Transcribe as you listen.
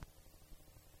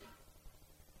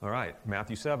All right,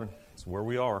 Matthew 7. That's where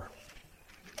we are.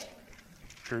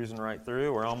 Cruising right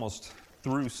through. We're almost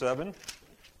through 7.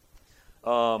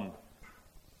 Don't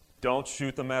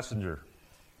shoot the messenger.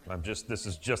 This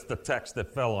is just the text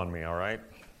that fell on me, all right?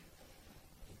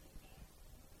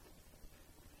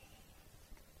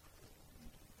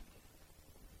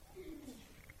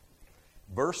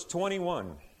 Verse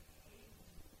 21.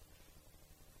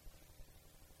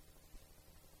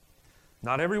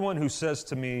 Not everyone who says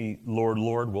to me, Lord,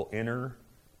 Lord, will enter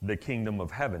the kingdom of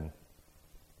heaven,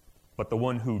 but the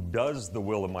one who does the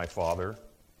will of my Father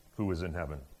who is in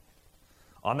heaven.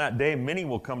 On that day, many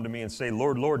will come to me and say,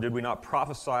 Lord, Lord, did we not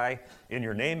prophesy in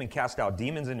your name and cast out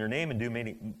demons in your name and do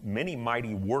many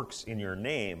mighty works in your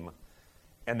name?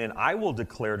 And then I will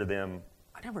declare to them,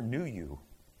 I never knew you.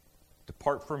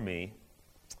 Depart from me,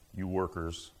 you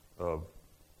workers of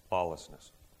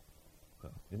lawlessness.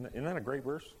 Isn't that a great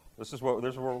verse? This is what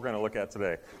we're going to look at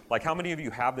today. Like, how many of you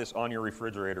have this on your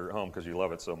refrigerator at home because you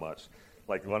love it so much?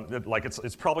 Like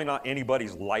it's probably not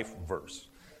anybody's life verse.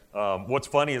 What's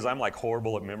funny is I'm like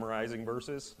horrible at memorizing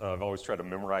verses. I've always tried to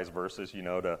memorize verses,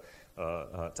 to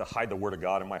hide the Word of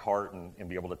God in my heart and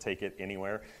be able to take it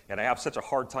anywhere. And I have such a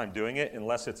hard time doing it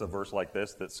unless it's a verse like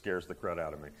this that scares the crud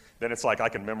out of me. Then it's like I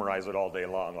can memorize it all day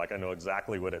long, like I know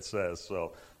exactly what it says.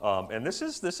 So, and this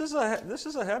is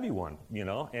a heavy one,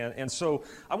 And so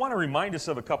I want to remind us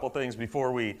of a couple things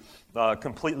before we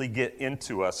completely get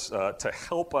into us to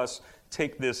help us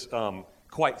take this,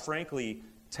 quite frankly,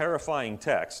 terrifying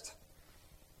text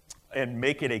and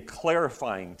make it a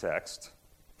clarifying text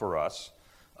for us.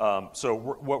 So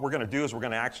what we're going to do is we're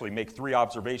going to actually make 3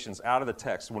 observations out of the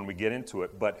text when we get into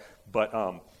it. But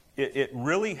it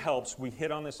really helps. We hit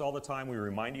on this all the time. We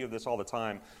remind you of this all the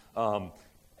time.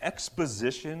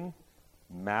 Exposition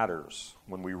matters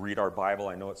when we read our Bible.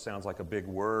 I know it sounds like a big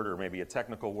word or maybe a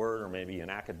technical word or maybe an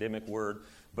academic word.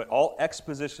 But all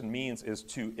exposition means is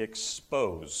to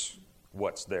expose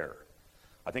what's there.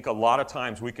 I think a lot of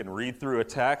times we can read through a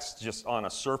text just on a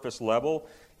surface level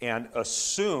and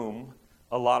assume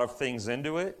a lot of things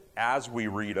into it as we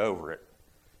read over it.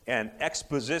 And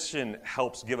exposition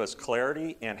helps give us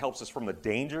clarity and helps us from the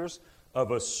dangers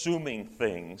of assuming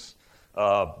things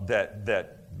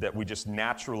that we just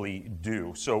naturally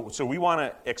do. So we want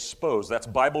to expose. That's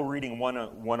Bible reading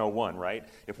 101, right?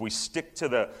 If we stick to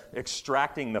the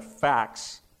extracting the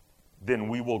facts, then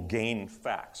we will gain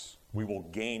facts. We will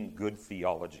gain good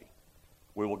theology.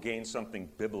 We will gain something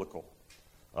biblical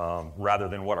rather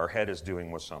than what our head is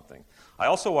doing with something. I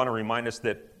also want to remind us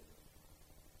that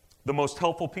the most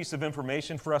helpful piece of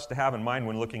information for us to have in mind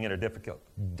when looking at a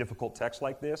difficult text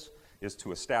like this is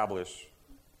to establish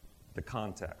the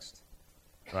context.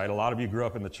 Right? A lot of you grew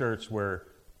up in the church where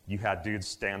you had dudes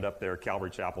stand up there. Calvary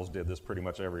Chapels did this pretty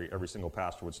much every single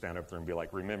pastor would stand up there and be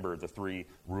like, remember the 3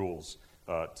 rules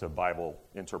to Bible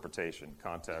interpretation: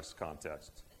 context,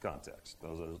 context, context.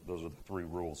 Those are the 3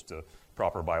 rules to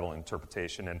proper Bible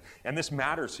interpretation. And this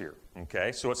matters here,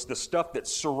 okay? So it's the stuff that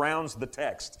surrounds the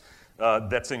text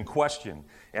that's in question.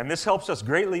 And this helps us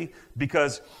greatly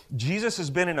because Jesus has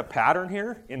been in a pattern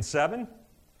here in 7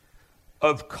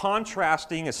 of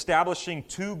contrasting, establishing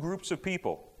 2 groups of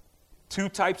people. 2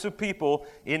 types of people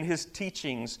in his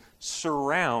teachings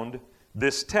surround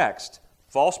this text.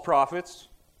 False prophets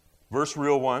versus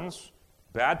real ones,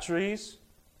 bad trees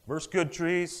versus good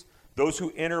trees, those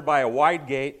who enter by a wide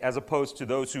gate as opposed to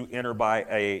those who enter by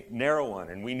a narrow one.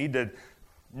 And we need to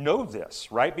know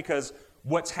this, right? Because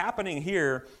what's happening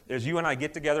here is you and I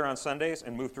get together on Sundays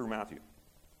and move through Matthew.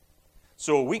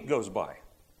 So a week goes by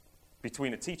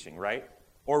between a teaching, right?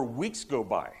 Or weeks go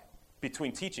by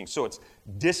between teaching. So it's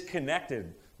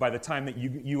disconnected by the time that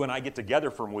you and I get together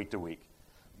from week to week.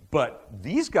 But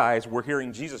these guys were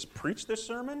hearing Jesus preach this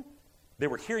sermon. They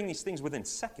were hearing these things within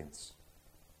seconds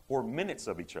or minutes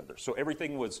of each other. So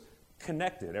everything was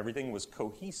connected. Everything was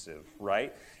cohesive,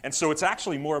 right? And so it's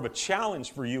actually more of a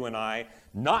challenge for you and I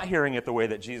not hearing it the way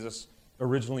that Jesus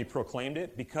originally proclaimed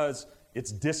it because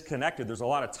it's disconnected. There's a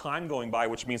lot of time going by,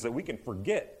 which means that we can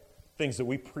forget things that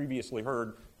we previously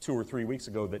heard 2 or 3 weeks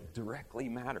ago that directly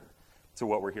matter to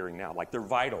what we're hearing now. Like they're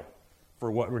vital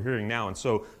for what we're hearing now. And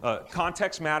so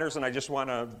context matters, and I just want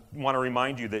to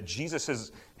remind you that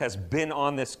Jesus has been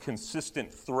on this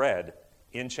consistent thread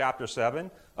in chapter 7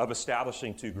 of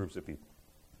establishing 2 groups of people,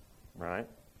 right?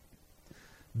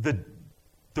 The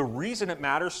reason it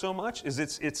matters so much is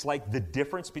it's like the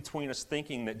difference between us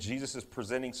thinking that Jesus is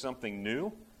presenting something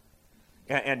new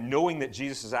and knowing that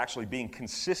Jesus is actually being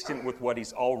consistent with what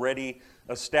he's already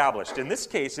established. In this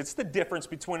case, it's the difference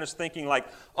between us thinking like,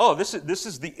 oh, this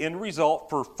is the end result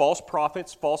for false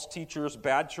prophets, false teachers,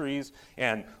 bad trees,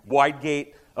 and wide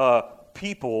gate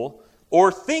people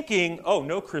or thinking, oh,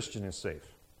 no Christian is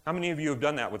safe. How many of you have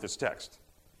done that with this text?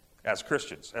 As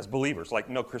Christians, as believers, like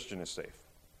no Christian is safe,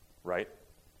 right?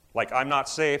 Like I'm not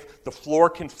safe. The floor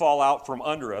can fall out from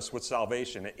under us with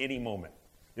salvation at any moment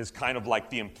is kind of like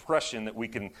the impression that we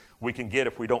can get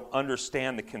if we don't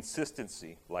understand the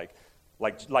consistency. Like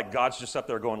God's just up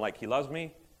there going like, he loves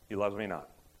me not.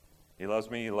 He loves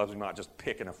me not, just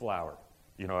picking a flower.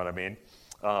 You know what I mean?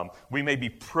 We may be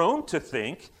prone to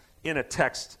think in a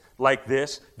text like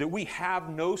this that we have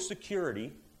no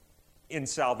security in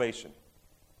salvation.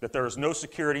 That there is no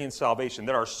security in salvation.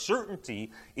 That our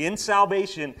certainty in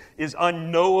salvation is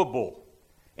unknowable.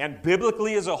 And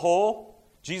biblically as a whole,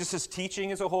 Jesus'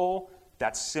 teaching as a whole,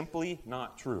 that's simply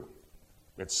not true.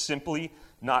 It's simply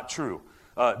not true.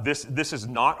 This is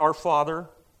not our Father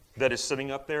that is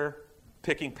sitting up there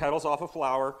picking petals off a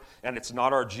flower, and it's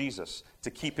not our Jesus.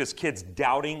 To keep his kids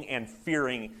doubting and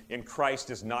fearing in Christ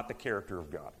is not the character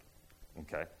of God.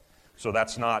 Okay? So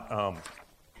that's not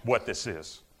what this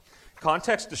is.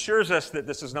 Context assures us that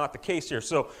this is not the case here.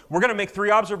 So we're going to make three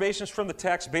observations from the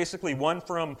text, basically one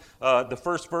from the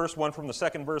first verse, one from the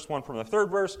second verse, one from the third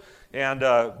verse, and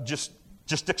just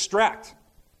extract,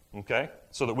 okay,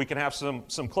 so that we can have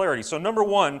some clarity. So number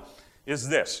one is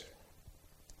this.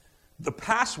 The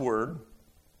password,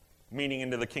 meaning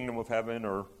into the kingdom of heaven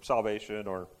or salvation,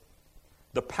 or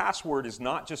the password is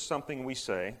not just something we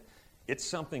say, it's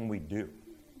something we do.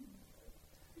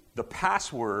 The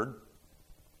password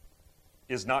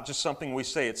is not just something we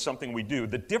say, it's something we do.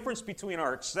 The difference between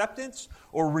our acceptance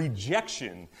or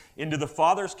rejection into the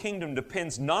Father's kingdom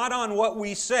depends not on what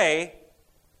we say,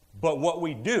 but what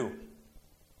we do.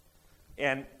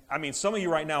 And, I mean, some of you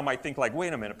right now might think like,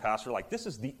 wait a minute, Pastor, like this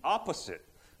is the opposite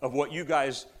of what you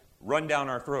guys run down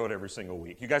our throat every single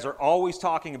week. You guys are always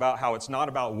talking about how it's not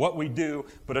about what we do,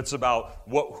 but it's about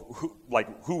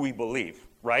who we believe,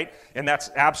 right? And that's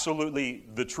absolutely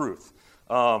the truth.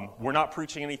 We're not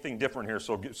preaching anything different here,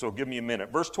 so give me a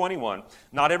minute. Verse 21,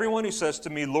 not everyone who says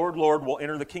to me, Lord, Lord, will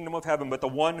enter the kingdom of heaven, but the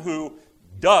one who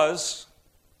does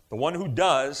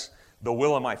the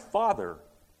will of my Father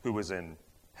who is in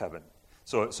heaven.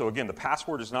 So again, the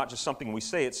password is not just something we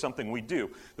say, it's something we do.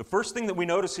 The first thing that we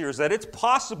notice here is that it's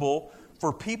possible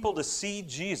for people to see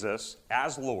Jesus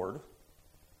as Lord,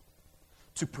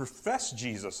 to profess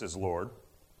Jesus as Lord,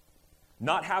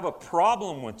 not have a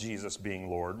problem with Jesus being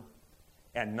Lord,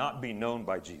 and not be known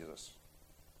by Jesus.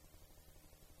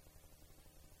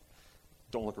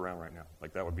 Don't look around right now.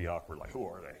 Like that would be awkward. Like, who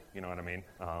are they? You know what I mean?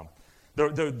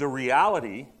 The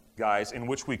reality, guys, in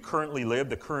which we currently live,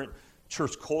 the current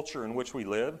church culture in which we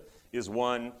live, is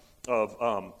one of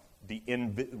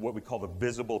what we call the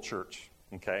visible church.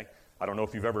 Okay? I don't know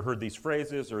if you've ever heard these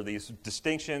phrases or these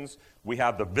distinctions. We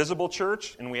have the visible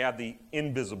church and we have the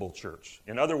invisible church.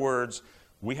 In other words,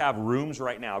 we have rooms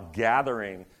right now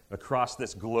gathering across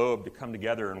this globe to come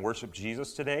together and worship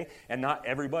Jesus today. And not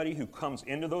everybody who comes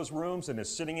into those rooms and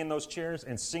is sitting in those chairs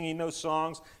and singing those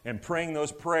songs and praying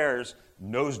those prayers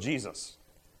knows Jesus.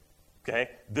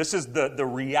 Okay? This is the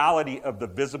reality of the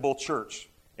visible church.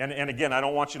 And again, I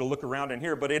don't want you to look around in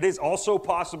here, but it is also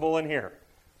possible in here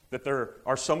that there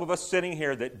are some of us sitting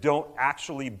here that don't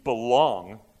actually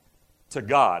belong to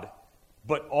God,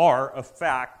 but are,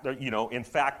 in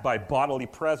fact, by bodily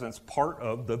presence, part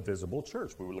of the visible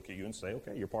church. We would look at you and say,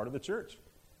 okay, you're part of the church.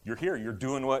 You're here. You're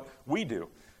doing what we do.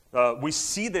 We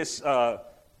see this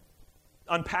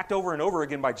unpacked over and over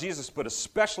again by Jesus, but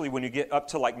especially when you get up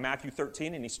to like Matthew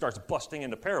 13 and he starts busting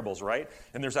into parables, right?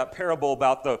 And there's that parable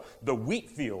about the wheat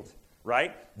field,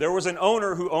 right? There was an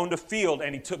owner who owned a field,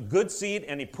 and he took good seed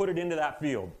and he put it into that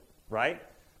field, right?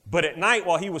 But at night,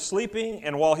 while he was sleeping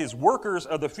and while his workers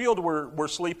of the field were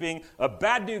sleeping, a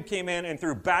bad dude came in and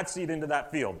threw bad seed into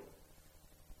that field.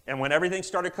 And when everything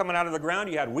started coming out of the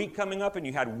ground, you had wheat coming up and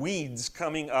you had weeds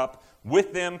coming up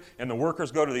with them. And the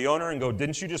workers go to the owner and go,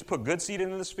 didn't you just put good seed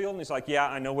into this field? And he's like, yeah,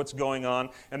 I know what's going on.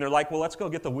 And they're like, well, let's go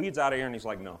get the weeds out of here. And he's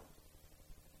like, no.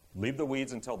 Leave the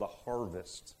weeds until the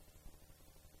harvest,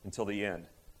 until the end.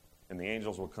 And the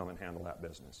angels will come and handle that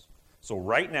business. So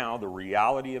right now, the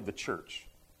reality of the church,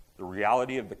 the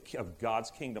reality of God's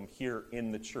kingdom here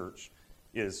in the church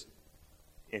is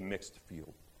a mixed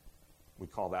field. We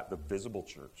call that the visible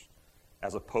church,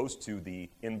 as opposed to the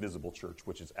invisible church,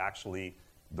 which is actually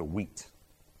the wheat.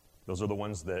 Those are the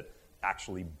ones that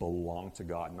actually belong to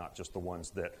God, not just the ones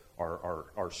that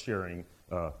are sharing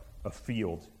a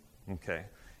field. Okay,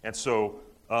 and so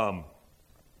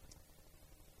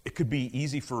it could be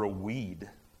easy for a weed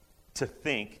to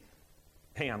think,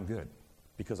 hey, I'm good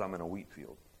because I'm in a wheat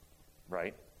field.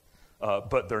 Right?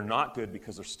 But they're not good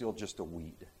because they're still just a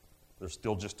weed. They're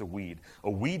still just a weed. A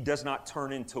weed does not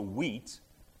turn into wheat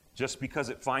just because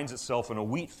it finds itself in a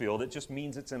wheat field. It just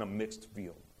means it's in a mixed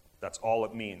field. That's all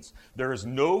it means. There is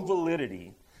no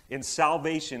validity in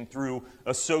salvation through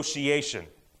association.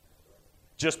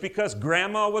 Just because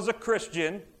grandma was a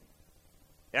Christian,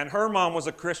 and her mom was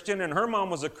a Christian, and her mom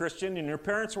was a Christian, and your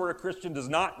parents were a Christian does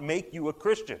not make you a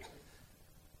Christian.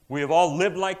 We have all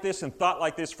lived like this and thought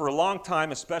like this for a long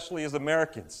time, especially as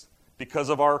Americans, because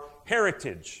of our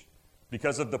heritage,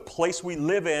 because of the place we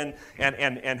live in,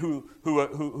 and who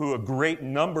a great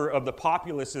number of the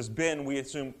populace has been. We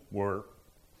assume we're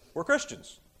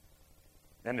Christians.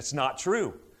 And it's not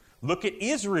true. Look at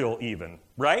Israel even,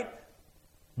 right?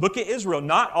 Look at Israel.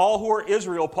 Not all who are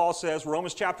Israel, Paul says,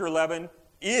 Romans chapter 11,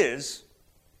 is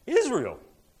Israel.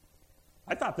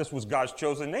 I thought this was God's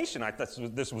chosen nation. I thought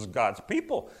this was God's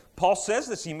people. Paul says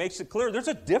this. He makes it clear. There's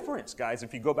a difference, guys.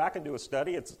 If you go back and do a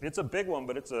study, it's a big one,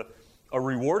 but it's a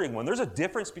rewarding one. There's a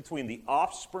difference between the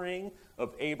offspring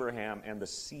of Abraham and the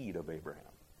seed of Abraham.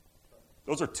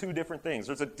 Those are two different things.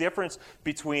 There's a difference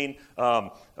between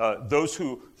those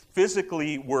who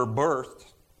physically were birthed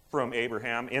from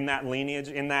Abraham in that lineage,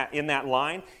 in that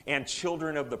line, and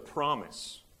children of the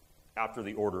promise after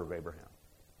the order of Abraham.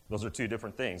 Those are two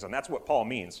different things, and that's what Paul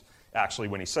means, actually,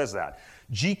 when he says that.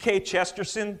 G.K.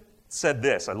 Chesterton said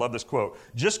this. I love this quote.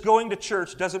 Just going to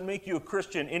church doesn't make you a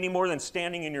Christian any more than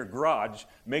standing in your garage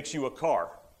makes you a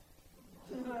car.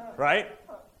 Right?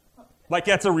 Like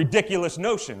that's a ridiculous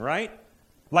notion, right?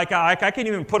 Like I can't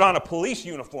even put on a police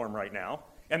uniform right now,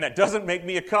 and that doesn't make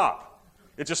me a cop.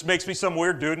 It just makes me some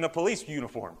weird dude in a police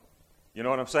uniform. You know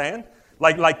what I'm saying?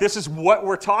 Like this is what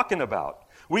we're talking about.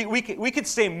 We could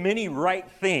say many right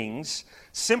things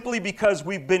simply because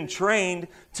we've been trained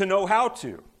to know how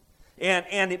to.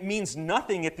 And it means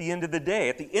nothing at the end of the day.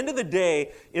 At the end of the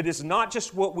day, it is not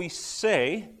just what we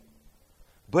say,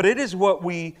 but it is what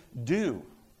we do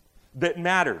that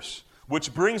matters.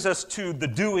 Which brings us to the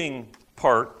doing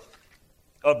part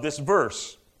of this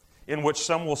verse, in which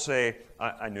some will say,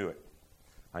 I knew it.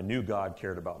 I knew God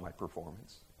cared about my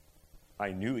performance.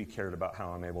 I knew He cared about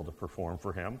how I'm able to perform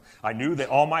for Him. I knew that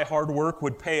all my hard work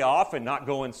would pay off and not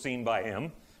go unseen by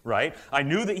Him, right? I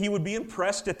knew that He would be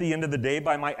impressed at the end of the day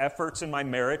by my efforts and my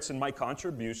merits and my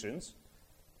contributions.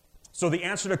 So the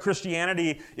answer to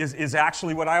Christianity is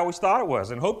actually what I always thought it was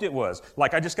and hoped it was.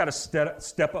 Like I just got to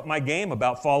step up my game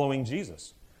about following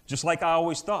Jesus, just like I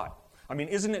always thought. I mean,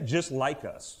 isn't it just like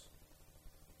us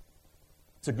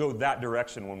to go that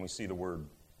direction when we see the word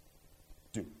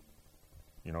do?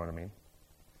 You know what I mean?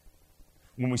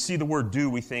 When we see the word do,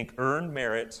 we think earn,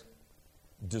 merit,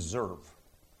 deserve.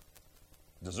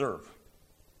 Deserve.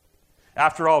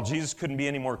 After all, Jesus couldn't be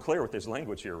any more clear with his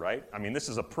language here, right? I mean, this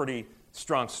is a pretty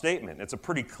strong statement. It's a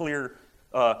pretty clear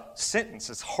sentence.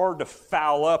 It's hard to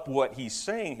foul up what he's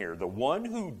saying here. The one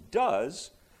who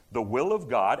does the will of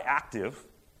God, active,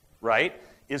 right,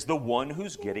 is the one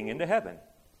who's getting into heaven.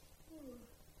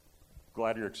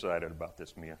 Glad you're excited about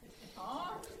this, Mia.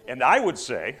 And I would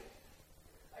say,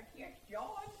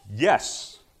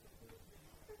 yes,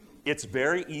 it's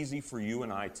very easy for you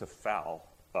and I to foul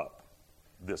up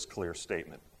this clear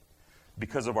statement.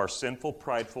 Because of our sinful,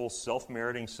 prideful,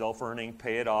 self-meriting, self-earning,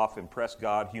 pay it off, impress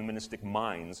God, humanistic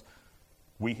minds,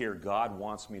 we hear God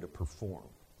wants me to perform.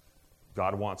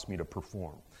 God wants me to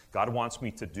perform. God wants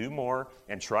me to do more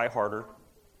and try harder,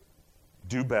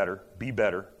 do better, be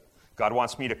better. God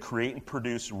wants me to create and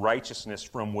produce righteousness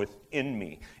from within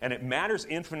me. And it matters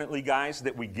infinitely, guys,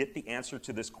 that we get the answer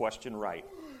to this question right.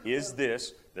 Is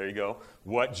this, there you go,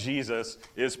 what Jesus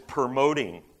is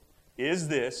promoting? Is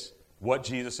this what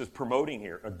Jesus is promoting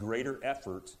here? A greater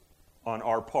effort on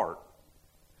our part.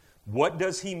 What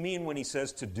does he mean when he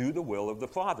says to do the will of the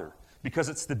Father? Because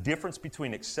it's the difference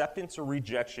between acceptance or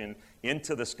rejection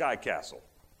into the sky castle.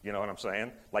 You know what I'm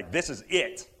saying? Like this is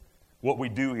it. What we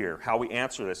do here, how we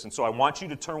answer this. And so I want you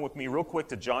to turn with me real quick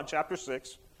to John chapter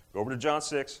 6. Go over to John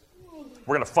 6.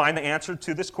 We're going to find the answer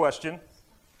to this question.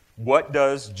 What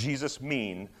does Jesus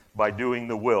mean by doing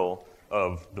the will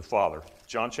of the Father?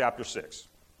 John chapter 6.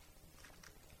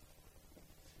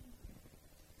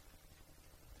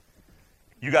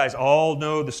 You guys all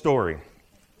know the story.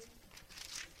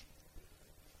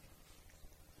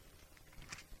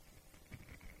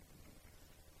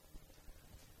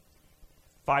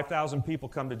 $5,000 people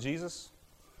come to Jesus,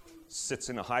 sits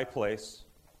in a high place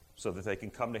so that they can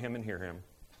come to him and hear him,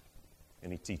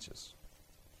 and he teaches.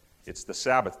 It's the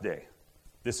Sabbath day.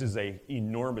 This is an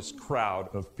enormous crowd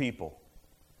of people,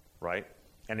 right?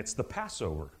 And it's the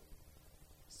Passover.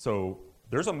 So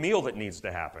there's a meal that needs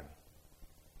to happen.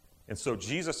 And so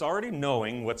Jesus, already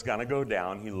knowing what's going to go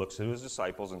down, he looks at his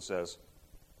disciples and says,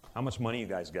 How much money you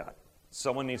guys got?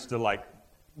 Someone needs to like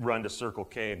run to Circle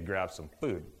K and grab some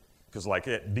food because like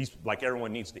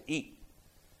everyone needs to eat.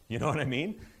 You know what I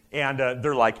mean? And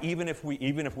they're like, even if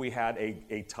we had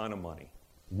a ton of money,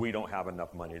 we don't have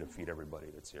enough money to feed everybody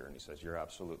that's here. And he says, you're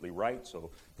absolutely right.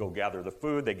 So go gather the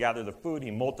food. They gather the food.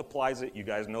 He multiplies it. You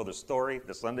guys know the story,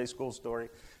 the Sunday school story,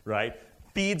 right?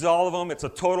 Feeds all of them. It's a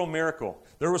total miracle.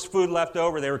 There was food left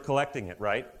over. They were collecting it,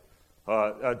 right?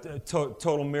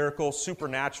 Total miracle,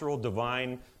 supernatural,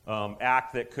 divine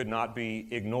act that could not be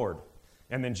ignored.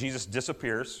 And then Jesus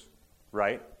disappears,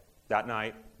 right? That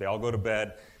night, they all go to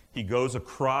bed. He goes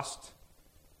across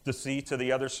the sea to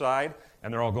the other side,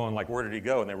 and they're all going like, where did he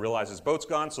go? And they realize his boat's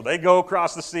gone, so they go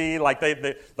across the sea like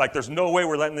there's no way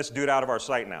we're letting this dude out of our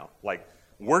sight now. Like,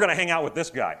 we're going to hang out with this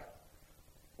guy.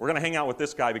 We're going to hang out with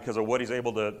this guy because of what he's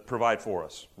able to provide for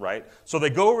us, right? So they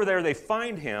go over there, they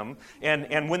find him,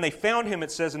 and when they found him,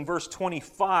 it says in verse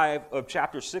 25 of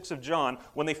chapter 6 of John,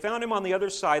 when they found him on the other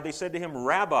side, they said to him,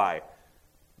 Rabbi,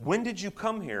 when did you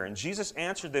come here? And Jesus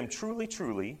answered them, truly,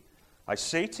 truly, I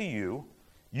say to you,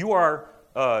 you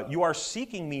are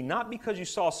seeking me not because you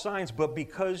saw signs, but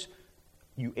because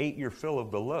you ate your fill of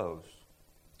the loaves.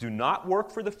 Do not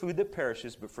work for the food that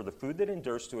perishes, but for the food that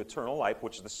endures to eternal life,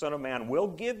 which the Son of Man will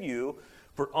give you.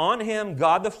 For on him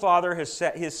God the Father has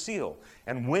set his seal.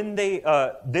 And when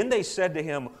then they said to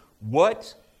him,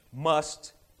 what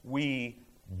must we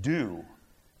do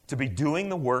to be doing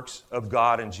the works of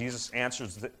God? And Jesus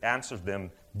answers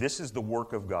them, this is the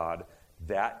work of God,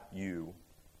 that you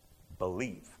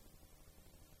believe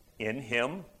in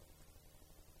him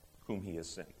whom he has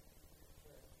sent.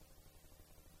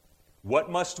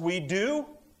 What must we do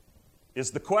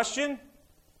is the question.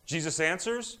 Jesus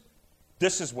answers,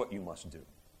 this is what you must do.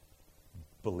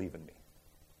 Believe in me.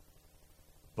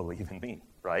 Believe in me,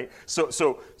 right?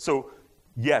 So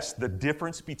yes, the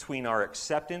difference between our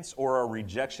acceptance or our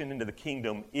rejection into the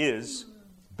kingdom is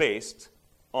based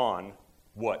on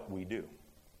what we do.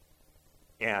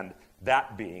 And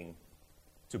that being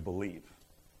to believe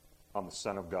on the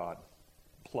Son of God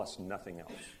plus nothing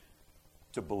else.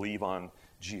 To believe on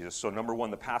Jesus. So number one,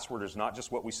 the password is not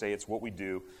just what we say, it's what we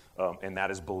do, and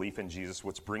that is belief in Jesus,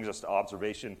 which brings us to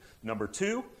observation number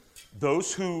two.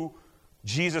 Those who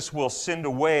Jesus will send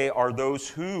away are those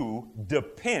who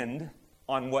depend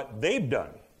on what they've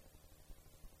done.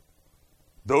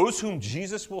 Those whom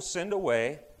Jesus will send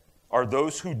away are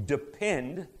those who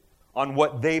depend on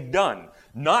what they've done,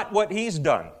 not what he's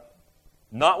done.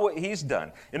 Not what he's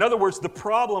done. In other words, the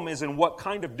problem is in what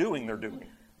kind of doing they're doing.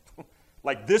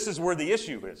 Like, this is where the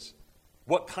issue is.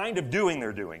 What kind of doing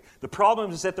they're doing. The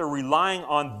problem is that they're relying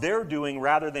on their doing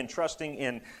rather than trusting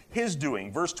in his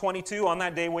doing. Verse 22, on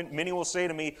that day when many will say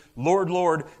to me, Lord,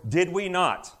 Lord, did we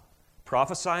not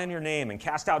prophesy in your name and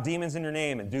cast out demons in your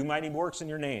name and do mighty works in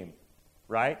your name?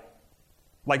 Right?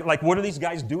 Like what are these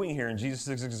guys doing here in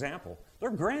Jesus' example?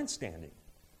 They're grandstanding.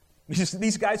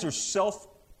 These guys are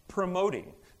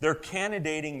self-promoting. They're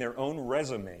candidating their own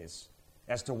resumes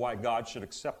as to why God should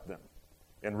accept them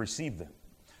and receive them.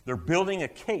 They're building a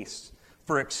case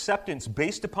for acceptance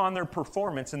based upon their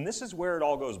performance, and this is where it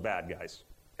all goes bad, guys,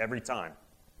 every time.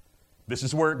 This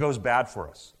is where it goes bad for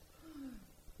us.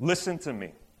 Listen to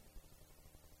me.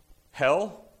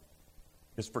 Hell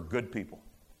is for good people.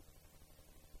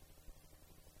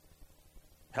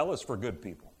 Hell is for good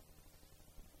people.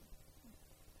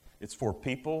 It's for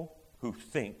people who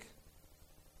think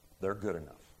they're good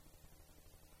enough,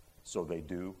 so they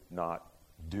do not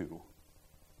do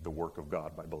the work of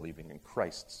God by believing in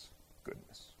Christ's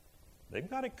goodness. They've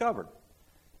got it covered.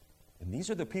 And these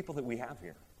are the people that we have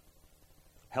here.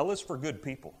 Hell is for good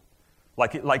people.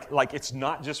 Like it's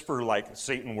not just for like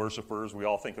Satan worshipers. We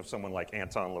all think of someone like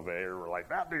Anton LaVey, or we're like,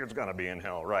 that dude's going to be in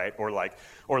hell, right? Or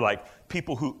like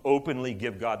people who openly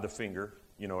give God the finger.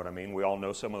 You know what I mean? We all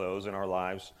know some of those in our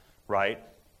lives, right?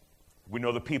 We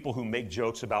know the people who make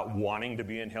jokes about wanting to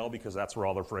be in hell because that's where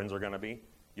all their friends are going to be.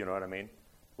 You know what I mean?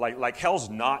 Like hell's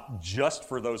not just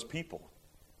for those people.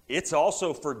 It's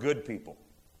also for good people.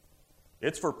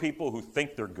 It's for people who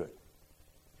think they're good,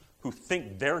 who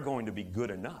think they're going to be good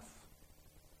enough.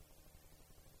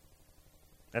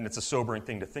 And it's a sobering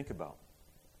thing to think about.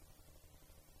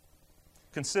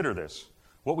 Consider this.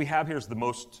 What we have here is the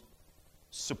most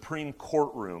supreme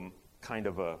courtroom kind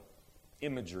of a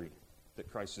imagery that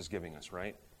Christ is giving us,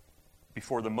 right?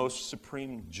 Before the most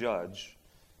supreme judge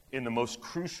in the most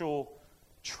crucial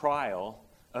trial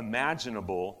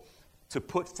imaginable to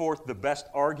put forth the best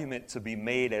argument to be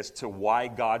made as to why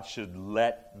God should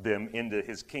let them into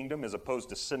his kingdom as opposed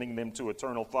to sending them to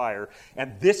eternal fire.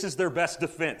 And this is their best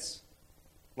defense.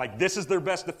 Like, this is their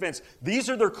best defense. These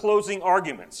are their closing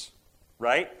arguments,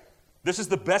 right? This is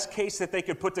the best case that they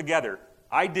could put together.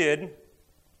 I did.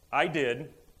 And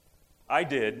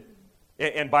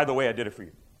by the way, I did it for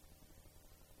you.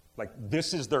 Like,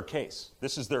 this is their case.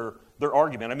 This is their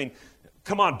argument. I mean,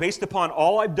 come on, based upon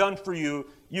all I've done for you,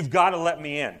 you've got to let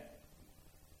me in.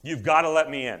 You've got to let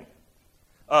me in.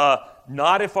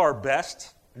 Not if our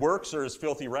best works are as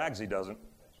filthy rags, he doesn't.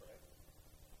 That's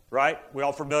right. Right? We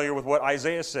all familiar with what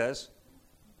Isaiah says.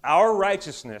 Our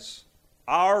righteousness,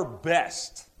 our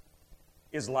best,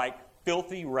 is like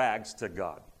filthy rags to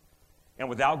God. And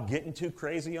without getting too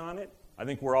crazy on it, I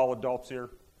think we're all adults here,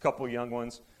 a couple of young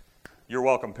ones. You're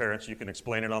welcome, parents. You can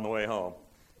explain it on the way home.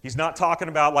 He's not talking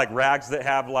about like rags that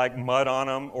have like mud on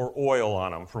them or oil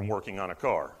on them from working on a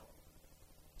car.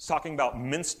 He's talking about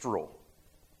menstrual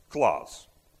cloths,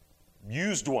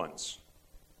 used ones.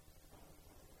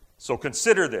 So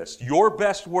consider this. Your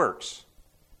best works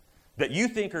that you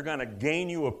think are going to gain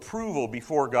you approval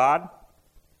before God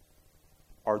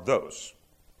are those.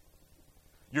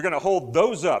 You're going to hold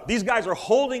those up. These guys are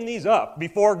holding these up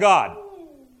before God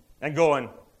and going,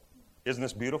 isn't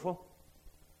this beautiful?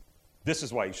 This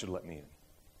is why you should let me in.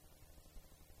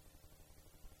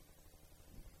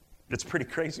 It's pretty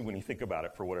crazy when you think about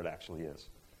it for what it actually is.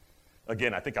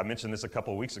 Again, I think I mentioned this a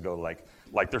couple of weeks ago,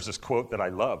 like there's this quote that I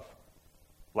love.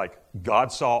 Like,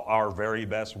 God saw our very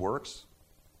best works,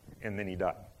 and then he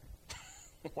died.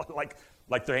 like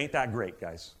they ain't that great,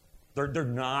 guys. They're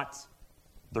not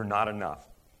enough.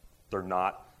 They're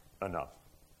not enough.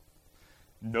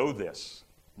 Know this.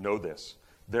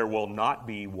 There will not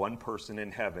be one person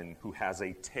in heaven who has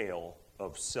a tale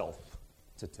of self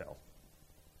to tell.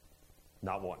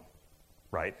 Not one,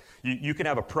 right? You can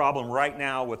have a problem right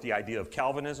now with the idea of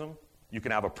Calvinism. You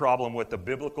can have a problem with the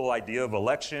biblical idea of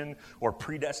election or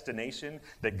predestination,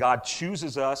 that God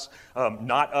chooses us,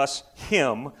 not us,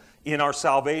 him, in our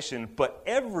salvation. But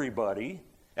everybody,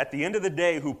 at the end of the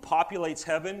day, who populates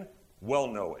heaven will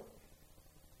know it.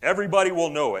 Everybody will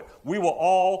know it. We will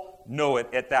all know it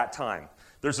at that time.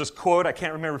 There's this quote, I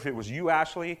can't remember if it was you,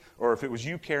 Ashley, or if it was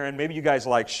you, Karen. Maybe you guys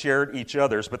shared each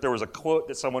other's, but there was a quote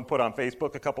that someone put on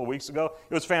Facebook a couple of weeks ago.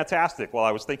 It was fantastic while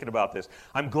I was thinking about this.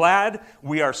 I'm glad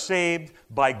we are saved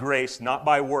by grace, not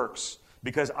by works,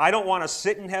 because I don't want to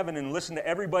sit in heaven and listen to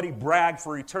everybody brag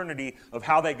for eternity of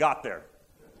how they got there.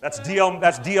 That's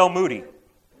D.L. Moody.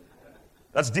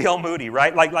 That's D.L. Moody,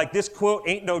 right? Like this quote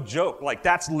ain't no joke. Like,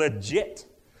 that's legit.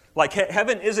 Like,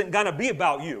 heaven isn't going to be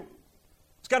about you.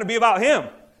 It's got to be about him.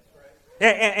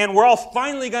 And we're all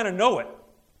finally going to know it.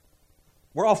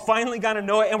 We're all finally going to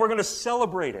know it, and we're going to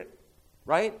celebrate it,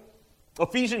 right?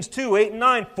 Ephesians 2, 8 and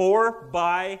 9, for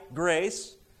by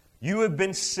grace you have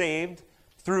been saved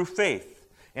through faith.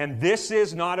 And this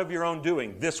is not of your own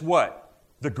doing. This what?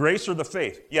 The grace or the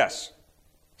faith? Yes.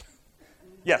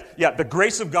 Yeah, the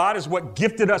grace of God is what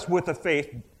gifted us with a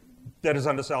faith that is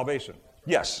unto salvation.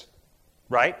 Yes,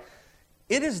 right?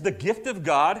 It is the gift of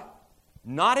God,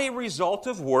 not a result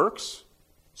of works,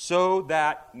 so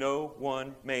that no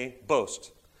one may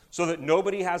boast. So that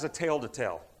nobody has a tale to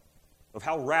tell of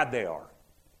how rad they are.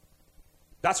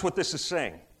 That's what this is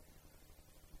saying.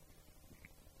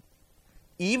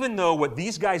 Even though what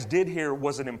these guys did here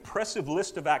was an impressive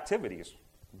list of activities,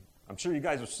 I'm sure you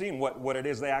guys have seen what it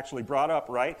is they actually brought up,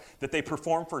 right? That they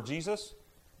performed for Jesus.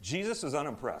 Jesus is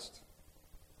unimpressed.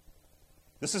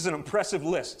 This is an impressive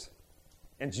list,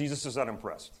 and Jesus is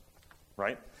unimpressed,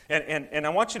 right? And I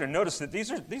want you to notice that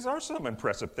these are some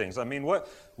impressive things. I mean,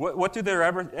 what do their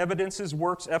evidences,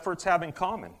 works, efforts have in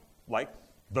common? Like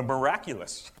the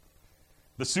miraculous,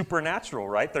 the supernatural,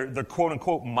 right? The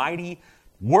quote-unquote mighty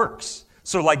works.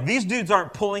 So like these dudes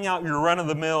aren't pulling out your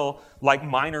run-of-the-mill like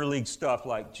minor league stuff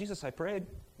like, Jesus, I prayed.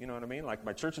 You know what I mean? Like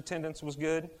my church attendance was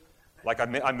good. Like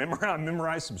I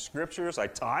memorized some scriptures. I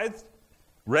tithed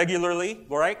regularly,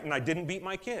 right? And I didn't beat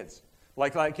my kids.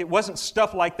 Like it wasn't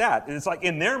stuff like that. It's like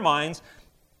in their minds,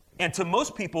 and to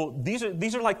most people, these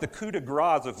are like the coup de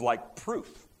grace of like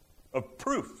proof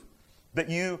that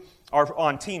you are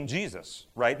on Team Jesus,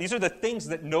 right? These are the things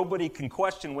that nobody can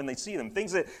question when they see them.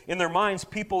 Things that in their minds,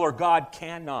 people or God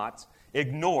cannot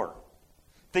ignore.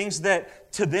 Things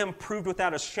that to them proved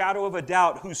without a shadow of a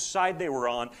doubt whose side they were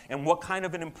on and what kind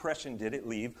of an impression did it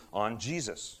leave on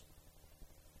Jesus.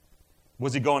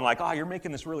 Was he going like, you're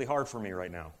making this really hard for me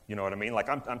right now? You know what I mean? Like,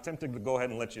 I'm tempted to go ahead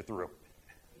and let you through.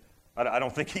 I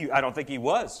don't think he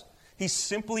was. He's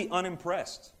simply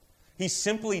unimpressed. He's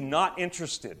simply not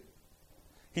interested.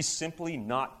 He's simply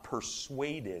not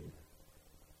persuaded.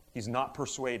 He's not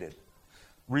persuaded.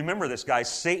 Remember this, guys.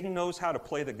 Satan knows how to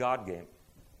play the God game.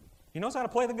 He knows how to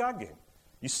play the God game.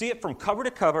 You see it from cover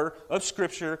to cover of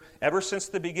Scripture ever since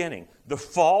the beginning. The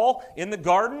fall in the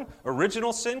garden,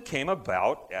 original sin, came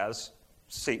about as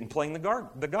Satan playing the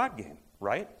God game,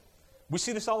 right? We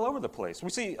see this all over the place. We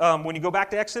see when you go back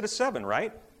to Exodus 7,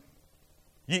 right?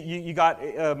 You got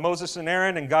Moses and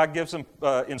Aaron, and God gives them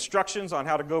instructions on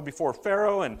how to go before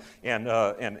Pharaoh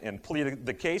and plead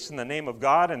the case in the name of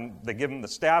God, and they give him the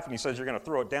staff, and he says, you're going to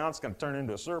throw it down, it's going to turn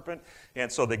into a serpent. And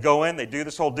so they go in, they do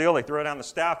this whole deal, they throw down the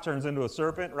staff, turns into a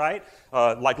serpent, right?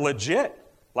 Like legit.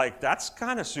 Like that's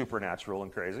kind of supernatural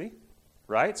and crazy,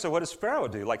 right? So what does Pharaoh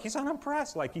do? Like he's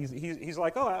unimpressed. Like he's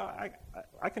like, oh,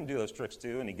 I can do those tricks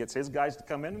too, and he gets his guys to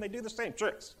come in, and they do the same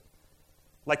tricks.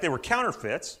 Like they were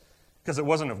counterfeits, because it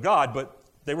wasn't of God, but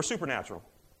they were supernatural.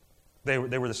 They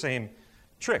were the same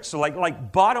tricks. So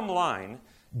like bottom line,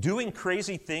 doing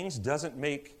crazy things doesn't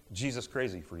make Jesus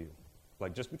crazy for you.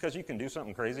 Like just because you can do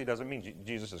something crazy doesn't mean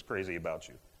Jesus is crazy about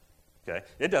you. Okay?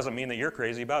 It doesn't mean that you're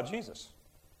crazy about Jesus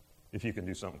if you can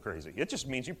do something crazy. It just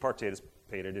means you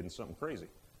participated in something crazy.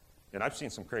 And I've seen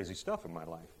some crazy stuff in my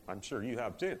life. I'm sure you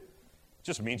have too. It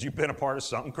just means you've been a part of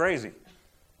something crazy.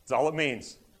 That's all it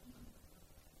means.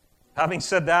 Having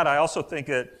said that, I also think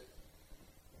that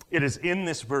it is in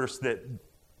this verse that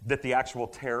the actual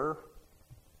terror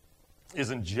is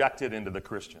injected into the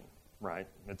Christian, right?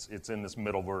 It's in this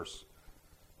middle verse.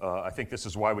 I think this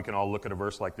is why we can all look at a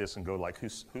verse like this and go like,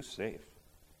 who's safe?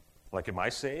 Like, am I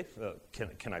safe?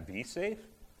 Can I be safe?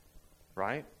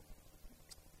 Right?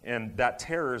 And that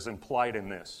terror is implied in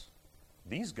this.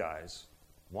 These guys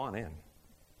want in.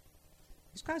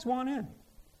 These guys want in.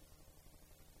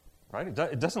 Right?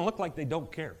 It doesn't look like they don't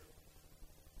care.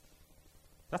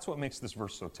 That's what makes this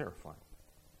verse so terrifying.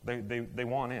 They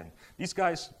want in. These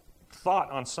guys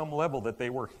thought on some level that they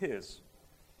were his.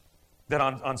 That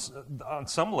on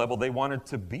some level they wanted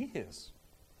to be his.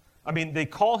 I mean, they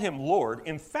call him Lord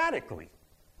emphatically.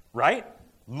 Right?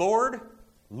 Lord,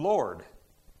 Lord.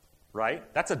 Right?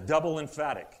 That's a double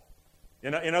emphatic.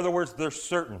 In other words, they're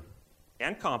certain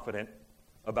and confident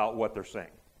about what they're saying.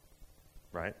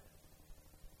 Right?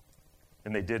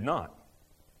 And they did not.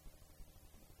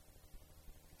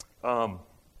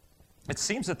 It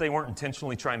seems that they weren't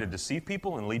intentionally trying to deceive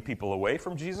people and lead people away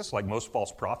from Jesus like most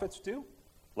false prophets do,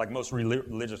 like most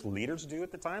religious leaders do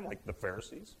at the time, like the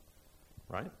Pharisees,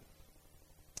 right?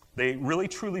 They really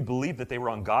truly believed that they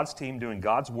were on God's team doing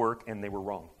God's work, and they were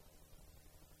wrong.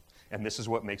 And this is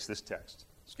what makes this text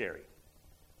scary.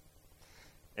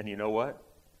 And you know what?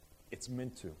 It's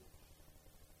meant to.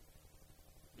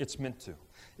 It's meant to.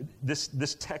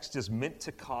 This text is meant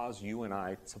to cause you and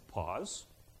I to pause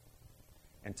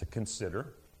and to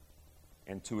consider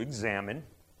and to examine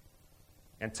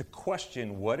and to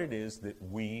question what it is that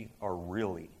we are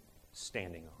really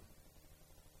standing on.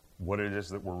 What it is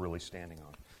that we're really standing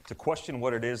on. To question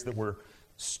what it is that we're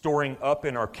storing up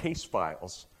in our case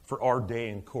files for our day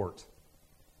in court.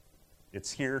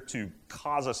 It's here to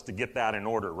cause us to get that in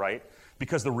order, right?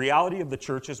 Because the reality of the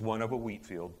church is one of a wheat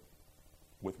field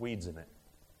with weeds in it.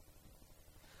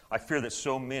 I fear that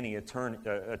so many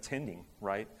attending,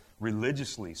 right,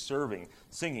 religiously, serving,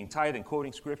 singing, tithing,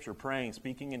 quoting scripture, praying,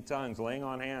 speaking in tongues, laying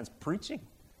on hands, preaching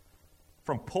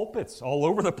from pulpits all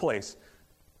over the place,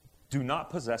 do not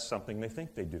possess something they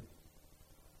think they do.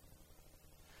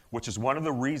 Which is one of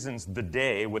the reasons the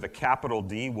day with a capital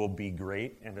D will be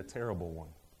great and a terrible one.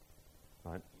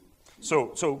 Right?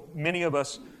 So many of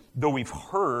us, though we've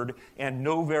heard and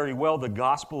know very well the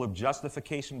gospel of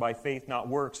justification by faith, not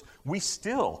works, we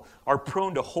still are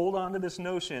prone to hold on to this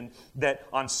notion that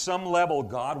on some level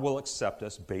God will accept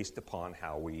us based upon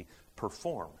how we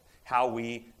perform, how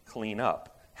we clean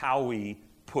up, how we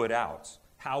put out,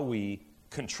 how we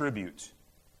contribute.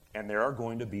 And there are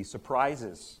going to be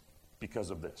surprises because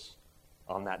of this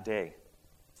on that day.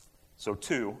 So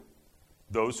 2,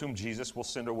 those whom Jesus will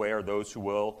send away are those who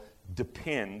will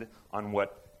depend on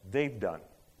what they've done,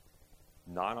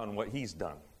 not on what he's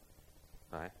done.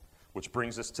 Right? Which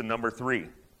brings us to number 3.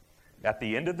 At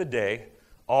the end of the day,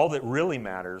 all that really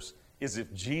matters is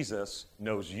if Jesus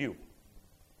knows you.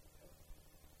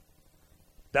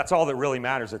 That's all that really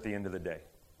matters at the end of the day,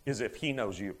 is if he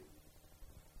knows you.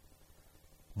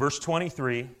 Verse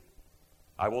 23,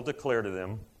 I will declare to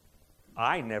them,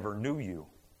 I never knew you.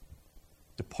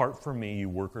 Depart from me, you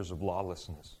workers of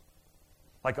lawlessness.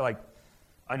 Like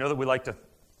I know that we like to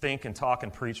think and talk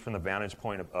and preach from the vantage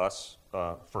point of us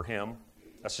for him.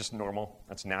 That's just normal.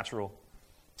 That's natural.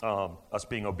 Us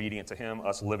being obedient to him,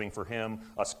 us living for him,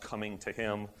 us coming to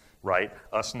him, right?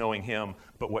 Us knowing him.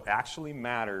 But what actually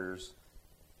matters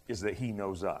is that he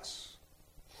knows us.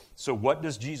 So what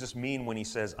does Jesus mean when he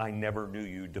says, I never knew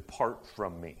you, depart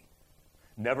from me?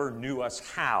 Never knew us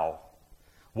how?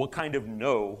 What kind of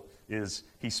know is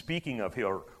he speaking of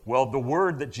here? Well, the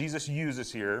word that Jesus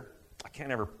uses here, I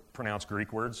can't ever pronounce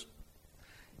Greek words,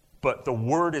 but the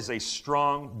word is a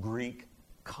strong Greek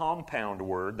compound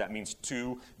word. That means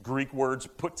two Greek words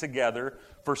put together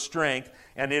for strength,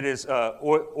 and it is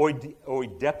oidepeta.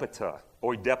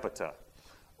 Oidepeta.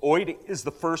 Oid is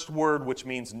the first word, which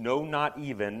means no, not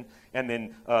even, and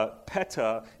then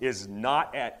peta is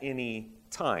not at any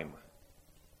time.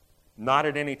 Not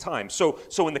at any time. So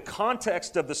in the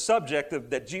context of the subject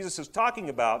that Jesus is talking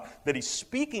about, that he's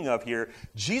speaking of here,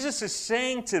 Jesus is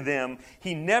saying to them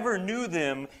he never knew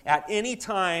them at any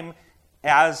time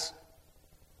as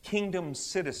kingdom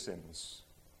citizens,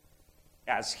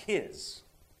 as his.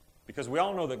 Because we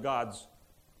all know that God's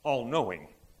all-knowing.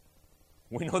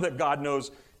 We know that God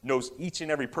knows each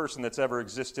and every person that's ever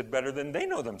existed better than they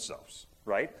know themselves,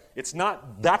 right? That's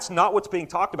not what's being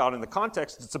talked about in the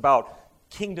context. It's about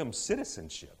kingdom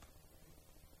citizenship,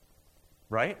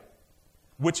 right?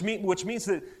 Which means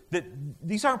that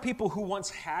these aren't people who once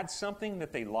had something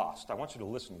that they lost. I want you to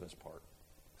listen to this part,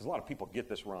 because a lot of people get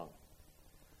this wrong.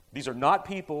 These are not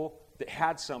people that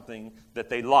had something that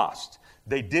they lost.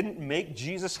 They didn't make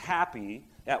Jesus happy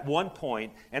at one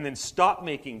point and then stop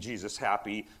making Jesus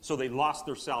happy, so they lost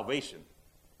their salvation.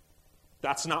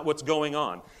 That's not what's going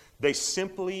on. They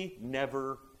simply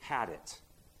never had it.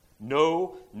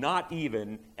 No, not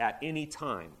even at any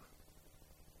time.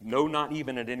 No, not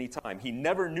even at any time. He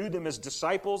never knew them as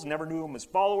disciples, never knew them as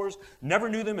followers, never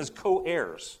knew them as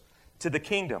co-heirs to the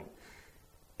kingdom.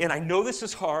 And I know this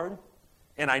is hard,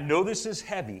 and I know this is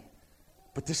heavy,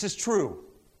 but this is true.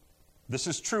 This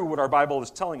is true what our Bible is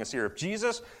telling us here. If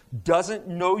Jesus doesn't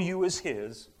know you as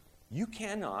his, you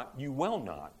will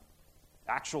not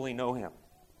actually know him.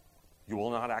 You will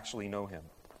not actually know him.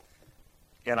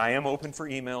 And I am open for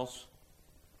emails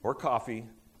or coffee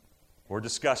or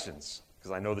discussions,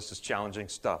 because I know this is challenging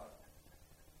stuff.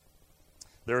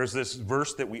 There is this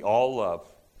verse that we all love,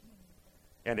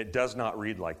 and it does not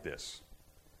read like this.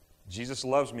 Jesus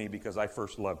loves me because I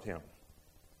first loved him.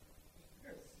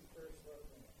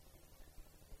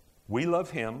 We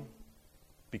love him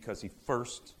because he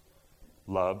first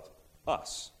loved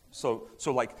us. So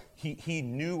like he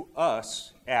knew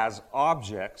us as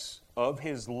objects of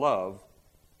his love,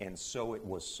 and so it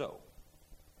was so.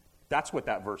 That's what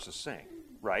that verse is saying,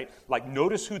 right? Like,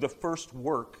 notice who the first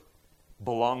work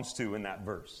belongs to in that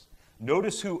verse.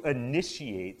 Notice who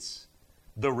initiates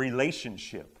the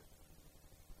relationship.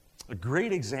 A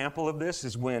great example of this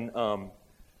is when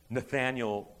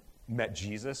Nathanael met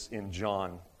Jesus in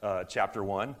John chapter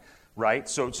 1, right?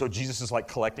 So Jesus is like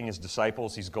collecting his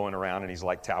disciples. He's going around and he's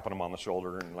like tapping them on the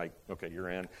shoulder and like, okay, you're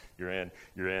in.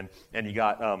 And you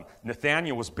got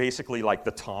Nathanael was basically like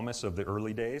the Thomas of the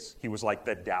early days. He was like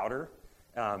the doubter,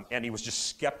 and he was just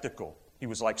skeptical. He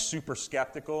was like super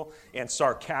skeptical and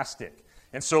sarcastic.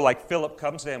 And so like Philip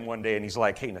comes to him one day and he's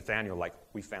like, hey, Nathanael, like,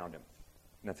 we found him.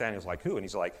 Nathanael's like, who? And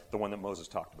he's like, the one that Moses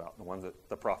talked about, the one that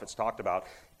the prophets talked about.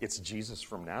 It's Jesus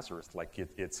from Nazareth, like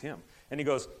it's him. And he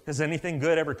goes, has anything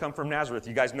good ever come from Nazareth?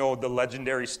 You guys know the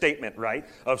legendary statement, right?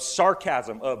 Of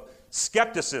sarcasm, of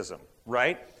skepticism,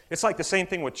 right? It's like the same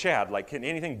thing with Chad. Like, can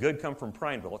anything good come from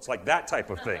Prineville? It's like that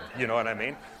type of thing, you know what I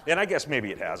mean? And I guess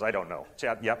maybe it has, I don't know.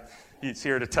 Chad, yep, he's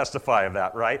here to testify of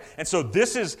that, right? And so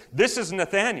this is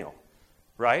Nathanael,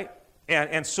 right?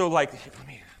 And so like, let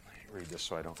me read this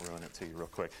so I don't ruin it to you real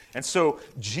quick. And so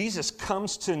Jesus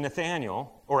comes to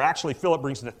Nathanael, or actually Philip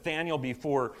brings Nathanael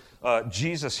before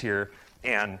Jesus here,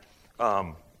 and where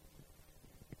am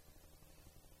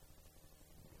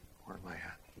I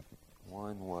at?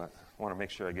 What? I want to make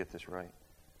sure I get this right.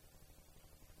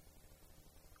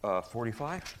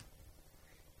 45?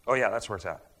 Oh yeah, that's where it's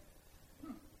at.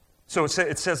 So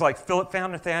it says like, Philip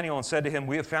found Nathanael and said to him,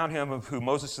 we have found him of whom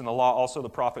Moses in the law, also the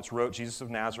prophets wrote, Jesus of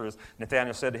Nazareth.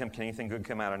 Nathanael said to him, can anything good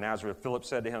come out of Nazareth? Philip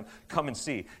said to him, come and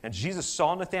see. And Jesus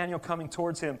saw Nathanael coming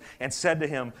towards him and said to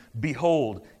him,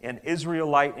 behold, an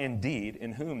Israelite indeed,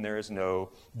 in whom there is no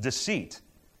deceit.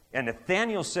 And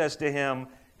Nathanael says to him,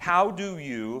 how do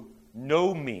you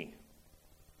know me?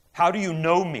 How do you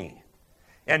know me?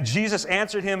 And Jesus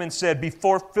answered him and said,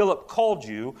 before Philip called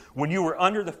you, when you were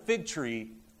under the fig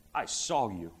tree, I saw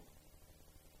you.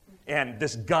 And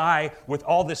this guy with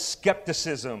all this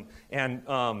skepticism and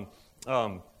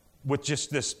with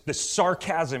just this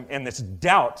sarcasm and this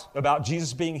doubt about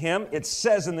Jesus being him, it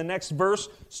says in the next verse,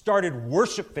 started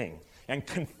worshiping and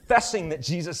confessing that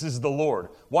Jesus is the Lord.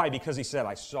 Why? Because he said,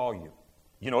 I saw you.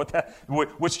 You know what that,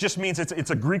 which just means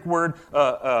it's a Greek word,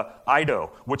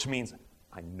 eido, which means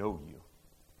I know you.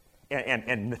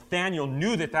 And Nathanael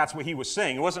knew that that's what he was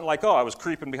saying. It wasn't like, oh, I was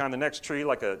creeping behind the next tree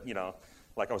like a,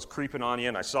 like I was creeping on you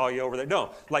and I saw you over there.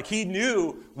 No, like he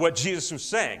knew what Jesus was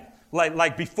saying.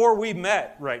 Like before we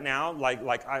met right now,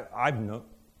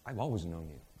 I've always known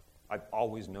you. I've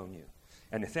always known you.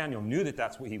 And Nathanael knew that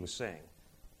that's what he was saying.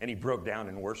 And he broke down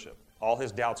in worship. All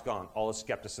his doubts gone, all his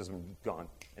skepticism gone,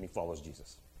 and he follows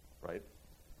Jesus, right?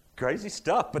 Crazy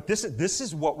stuff, but this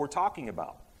is what we're talking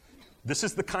about. This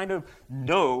is the kind of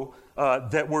know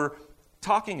that we're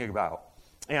talking about.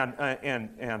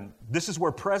 And this is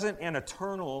where present and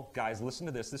eternal, guys, listen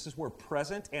to this. This is where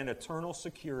present and eternal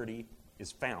security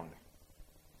is found.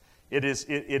 It is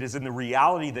in the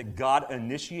reality that God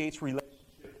initiates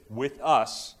relationship with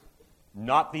us,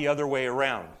 not the other way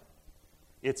around.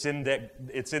 It's in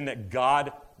that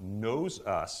God knows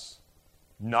us,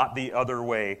 not the other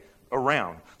way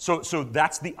around. So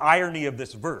that's the irony of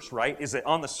this verse, right? Is that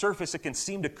on the surface it can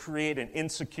seem to create an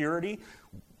insecurity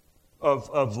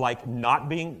of like not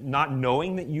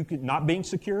knowing that you could, not being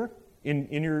secure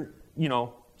in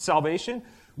your salvation,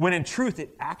 when in truth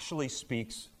it actually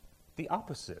speaks the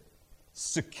opposite.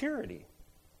 Security.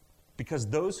 Because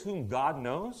those whom God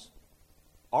knows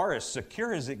are as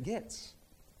secure as it gets.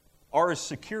 Are as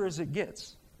secure as it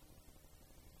gets.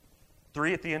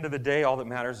 3, at the end of the day, all that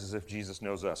matters is if Jesus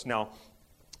knows us. Now,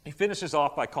 he finishes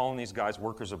off by calling these guys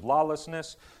workers of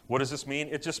lawlessness. What does this mean?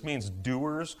 It just means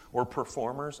doers or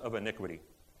performers of iniquity.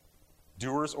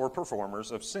 Doers or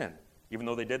performers of sin. Even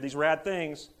though they did these rad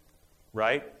things,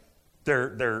 right?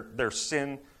 Their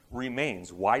sin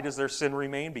remains. Why does their sin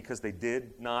remain? Because they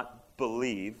did not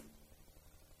believe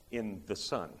in the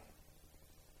Son,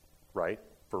 right?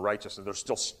 For righteousness. They're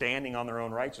still standing on their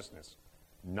own righteousness,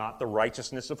 not the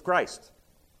righteousness of Christ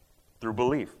through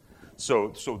belief.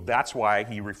 So that's why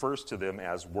he refers to them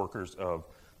as workers of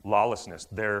lawlessness.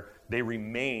 They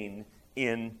remain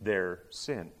in their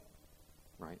sin,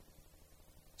 right?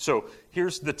 So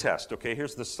here's the test, okay?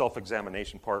 Here's the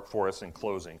self-examination part for us in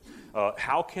closing.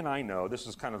 How can I know, this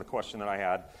is kind of the question that I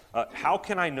had, how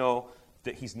can I know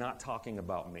that he's not talking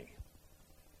about me?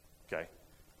 Okay?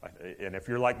 And if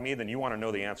you're like me, then you want to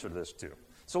know the answer to this too.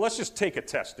 So let's just take a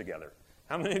test together.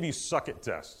 How many of you suck at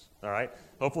tests? All right?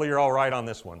 Hopefully you're all right on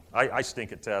this one. I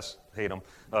stink at tests, hate them,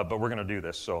 but we're going to do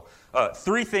this. So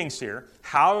 3 things here.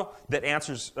 How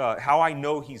I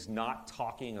know he's not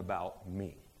talking about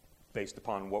me based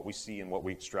upon what we see and what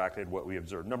we extracted, what we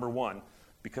observed. Number 1,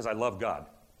 because I love God.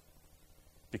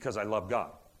 Because I love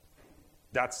God.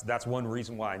 That's one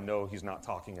reason why I know he's not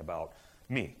talking about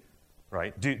me.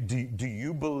 Right? Do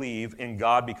you believe in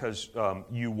God because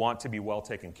you want to be well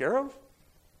taken care of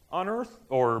on earth?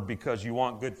 Or because you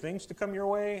want good things to come your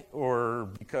way? Or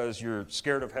because you're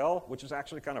scared of hell, which is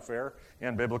actually kind of fair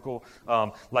and biblical?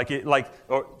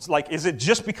 Is it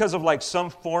just because of like some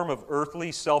form of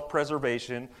earthly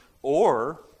self-preservation?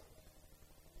 Or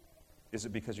is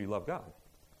it because you love God?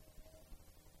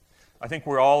 I think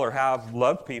we all have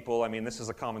loved people. I mean, this is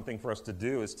a common thing for us to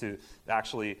do, is to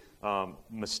actually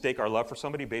mistake our love for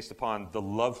somebody based upon the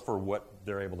love for what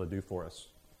they're able to do for us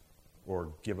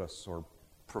or give us or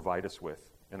provide us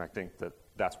with. And I think that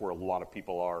that's where a lot of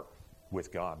people are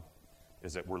with God,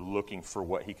 is that we're looking for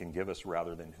what he can give us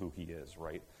rather than who he is,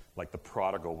 right? Like the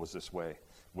prodigal was this way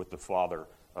with the father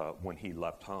when he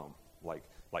left home. Like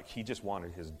he just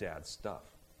wanted his dad's stuff.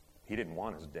 He didn't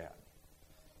want his dad.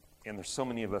 And there's so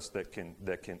many of us that can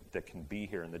be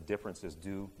here, and the difference is,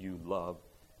 do you love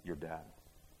your dad?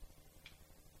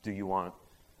 Do you want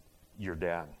your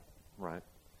dad, right?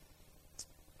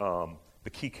 The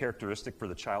key characteristic for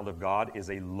the child of God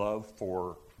is a love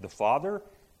for the Father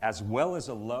as well as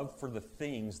a love for the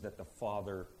things that the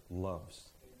Father loves.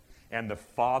 And the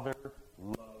Father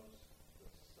loves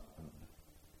the Son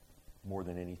more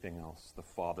than anything else. The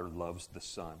Father loves the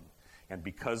Son. And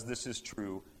because this is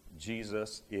true,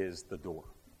 Jesus is the door.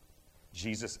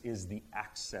 Jesus is the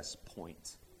access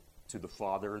point to the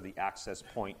Father, the access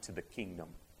point to the kingdom.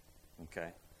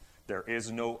 Okay? There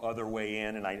is no other way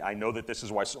in, and I know that this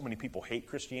is why so many people hate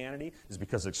Christianity, is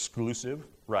because it's exclusive,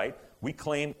 right? We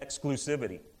claim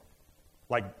exclusivity.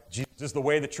 Like, Jesus is the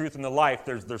way, the truth, and the life.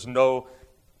 There's no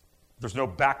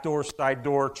back door, side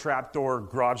door, trap door,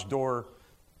 garage door,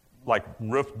 like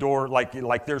roof door.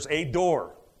 Like there's a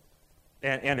door,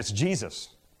 and it's Jesus.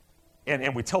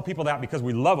 And we tell people that because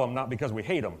we love them, not because we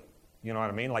hate them. You know what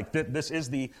I mean? Like this is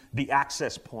the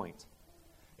access point.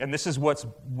 And this is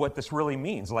what this really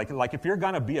means. Like if you're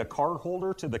going to be a card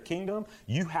holder to the kingdom,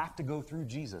 you have to go through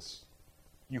Jesus.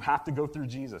 You have to go through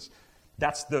Jesus.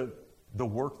 That's the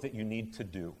work that you need to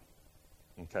do.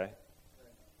 Okay?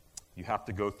 You have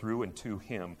to go through and to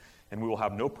him. And we will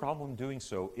have no problem doing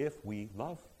so if we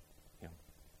love him.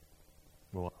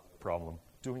 We'll have no problem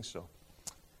doing so.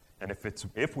 And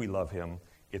if we love him,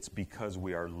 it's because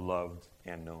we are loved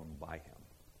and known by him.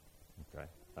 Okay?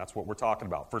 That's what we're talking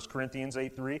about. 1 Corinthians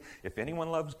 8:3, if anyone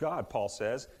loves God, Paul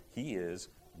says, he is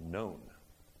known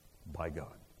by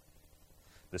God.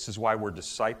 This is why we're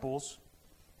disciples,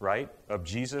 right, of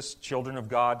Jesus, children of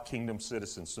God, kingdom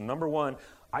citizens. So number one,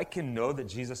 I can know that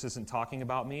Jesus isn't talking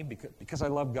about me because I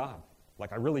love God.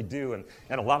 Like I really do. And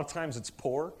a lot of times it's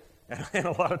poor, and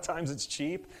a lot of times it's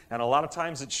cheap, and a lot of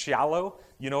times it's shallow.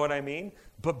 You know what I mean?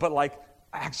 But like,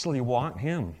 I actually want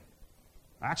him.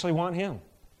 I actually want him.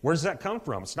 Where does that come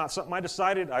from? It's not something I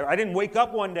decided. I didn't wake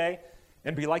up one day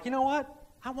and be like, you know what?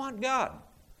 I want God.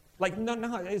 Like, no,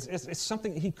 it's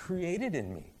something he created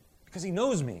in me because he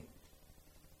knows me.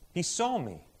 He saw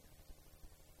me.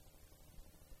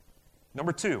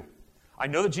 Number two, I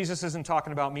know that Jesus isn't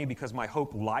talking about me because my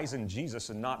hope lies in Jesus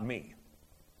and not me.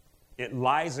 It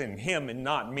lies in him and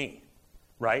not me,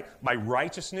 right? My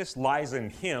righteousness lies in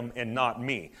him and not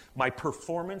me. My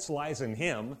performance lies in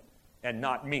him and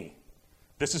not me.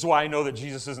 This is why I know that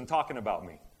Jesus isn't talking about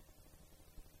me.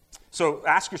 So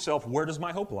ask yourself, where does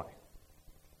my hope lie?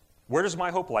 Where does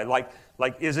my hope lie?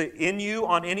 Like, is it in you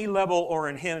on any level or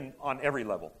in him on every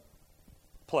level?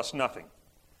 Plus nothing.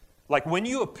 Like when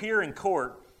you appear in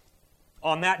court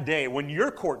on that day, when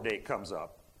your court date comes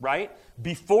up, right?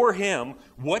 Before him,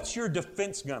 what's your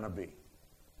defense going to be?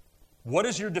 What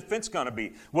is your defense going to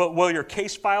be? Will your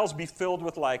case files be filled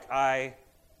with like, that,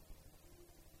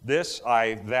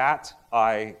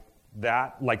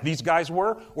 like these guys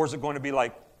were? Or is it going to be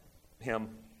like him?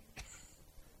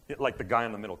 Like the guy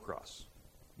on the middle cross.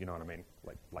 You know what I mean?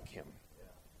 Like him.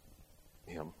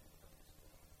 Him.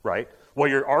 Right? Will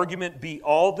your argument be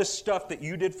all the stuff that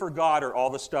you did for God or all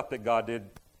the stuff that God did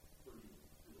for you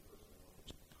through the person of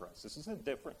Jesus Christ? This is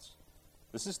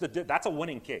the difference. That's a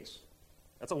winning case.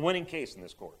 That's a winning case in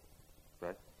this court.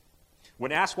 Right?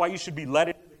 When asked why you should be led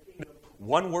into the kingdom,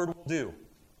 one word will do.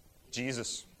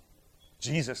 Jesus.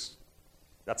 Jesus.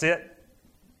 That's it.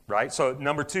 Right? So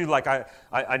number two, like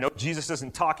I know Jesus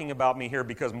isn't talking about me here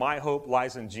because my hope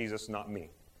lies in Jesus, not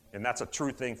me. And that's a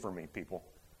true thing for me, people.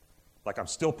 Like I'm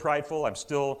still prideful, I'm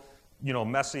still,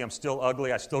 messy, I'm still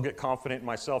ugly, I still get confident in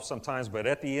myself sometimes, but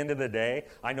at the end of the day,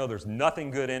 I know there's nothing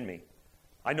good in me.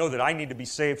 I know that I need to be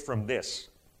saved from this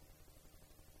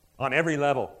on every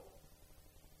level.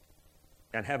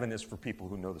 And heaven is for people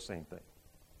who know the same thing.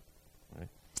 Right?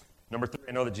 Number three,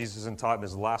 I know that Jesus isn't talking, this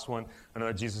is the last one, I know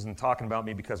that Jesus isn't talking about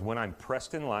me because when I'm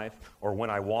pressed in life, or when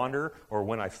I wander, or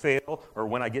when I fail, or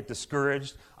when I get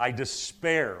discouraged, I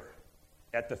despair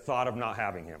at the thought of not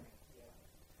having him.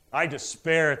 I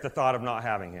despair at the thought of not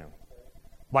having him.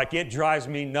 Like it drives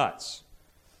me nuts.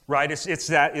 Right? It's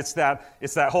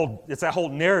that whole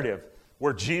narrative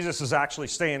where Jesus is actually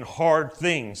saying hard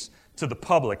things to the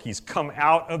public. He's come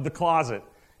out of the closet.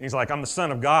 He's like, I'm the Son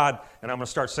of God, and I'm going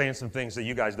to start saying some things that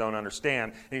you guys don't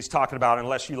understand. And he's talking about,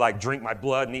 unless you like drink my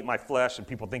blood and eat my flesh, and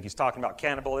people think he's talking about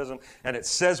cannibalism. And it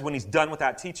says when he's done with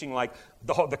that teaching, like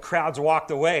the crowds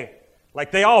walked away.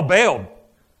 Like they all bailed.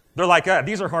 They're like,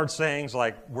 these are hard sayings,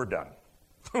 like we're done.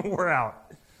 We're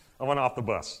out. I went off the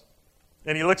bus.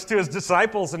 And he looks to his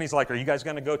disciples and he's like, are you guys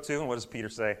going to go too? And what does Peter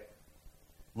say?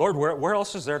 Lord, where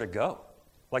else is there to go?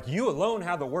 Like you alone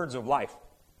have the words of life.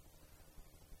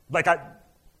 Like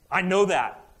I know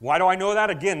that. Why do I know that?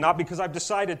 Again, not because I've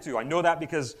decided to. I know that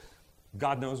because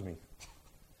God knows me.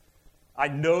 I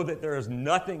know that there is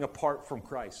nothing apart from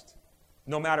Christ.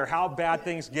 No matter how bad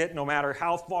things get, no matter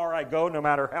how far I go, no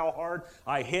matter how hard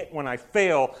I hit when I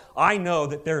fail, I know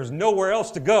that there is nowhere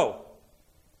else to go.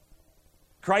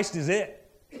 Christ is it.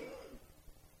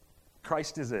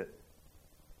 Christ is it.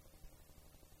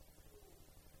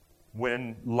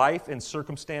 When life and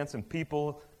circumstance and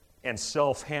people and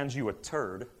self hands you a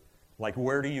turd, like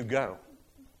where do you go?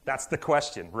 That's the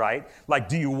question, right? Like,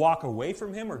 do you walk away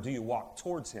from him or do you walk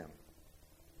towards him?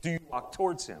 Do you walk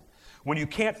towards him? When you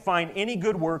can't find any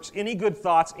good works, any good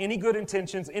thoughts, any good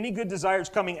intentions, any good desires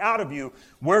coming out of you,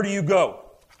 where do you go?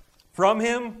 From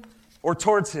him or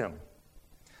towards him?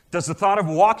 Does the thought of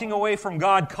walking away from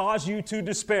God cause you to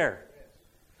despair?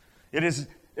 Is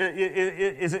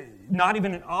it not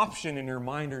even an option in your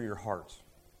mind or your heart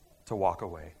to walk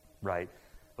away, right?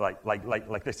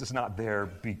 Like this is not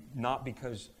there, not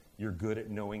because you're good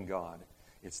at knowing God.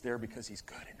 It's there because he's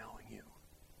good at knowing you.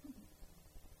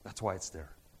 That's why it's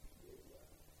there.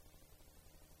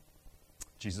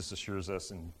 Jesus assures us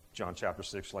in John chapter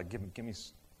 6, like, give me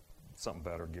something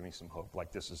better, give me some hope.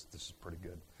 Like, this is pretty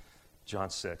good. John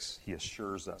 6, he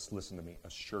assures us, listen to me,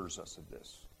 assures us of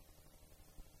this.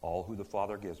 All who the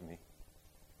Father gives me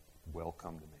will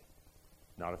come to me.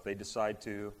 Not if they decide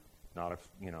to, not if,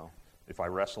 If I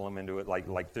wrestle them into it,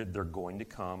 like they're going to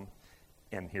come.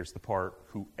 And here's the part,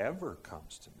 whoever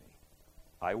comes to me,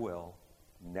 I will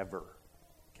never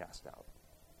cast out.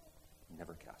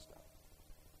 Never cast out.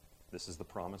 This is the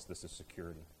promise. This is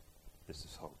security. This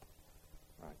is hope.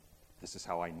 Right? This is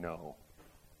how I know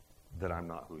that I'm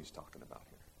not who he's talking about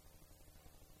here.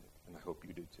 And I hope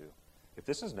you do too. If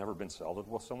this has never been settled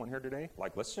with someone here today,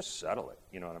 like, let's just settle it.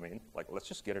 You know what I mean? Like, let's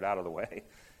just get it out of the way.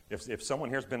 If someone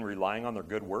here's been relying on their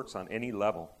good works on any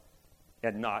level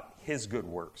and not his good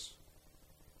works,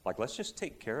 like, let's just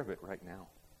take care of it right now.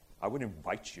 I would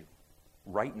invite you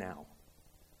right now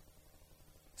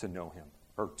to know him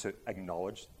or to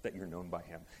acknowledge that you're known by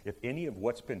him. If any of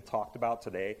what's been talked about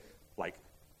today, like,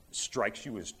 strikes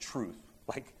you as truth,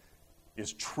 like,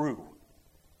 is true,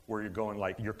 where you're going,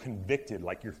 like, you're convicted,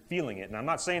 like you're feeling it. And I'm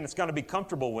not saying it's going to be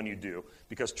comfortable when you do,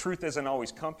 because truth isn't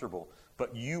always comfortable,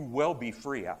 but you will be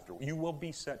free after. You will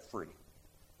be set free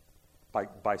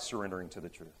by surrendering to the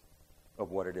truth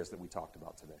of what it is that we talked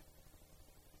about today.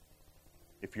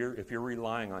 If you're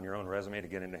relying on your own resume to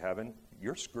get into heaven,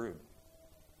 you're screwed.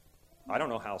 I don't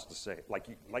know how else to say it. Like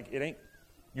it ain't,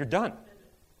 you're done.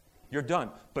 You're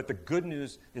done. But the good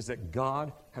news is that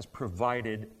God has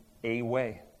provided a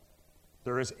way.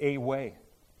 There is a way,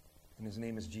 and his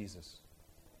name is Jesus.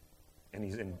 And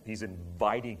he's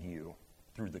inviting you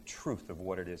through the truth of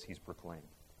what it is he's proclaimed.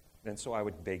 And so I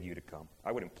would beg you to come.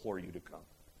 I would implore you to come.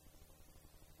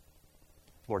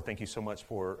 Lord, thank you so much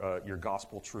for your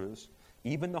gospel truths.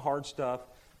 Even the hard stuff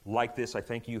like this, I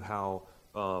thank you how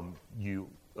you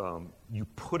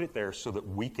put it there so that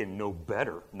we can know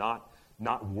better, not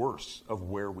worse, of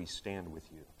where we stand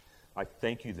with you. I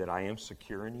thank you that I am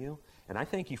secure in you, and I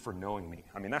thank you for knowing me.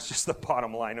 I mean, that's just the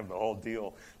bottom line of the whole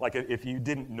deal. Like, if you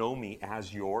didn't know me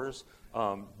as yours,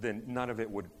 then none of it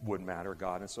would matter,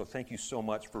 God. And so thank you so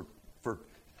much for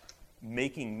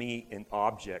making me an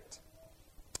object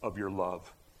of your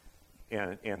love,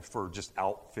 and for just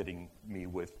outfitting me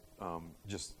with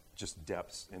just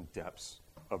depths and depths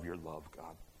of your love,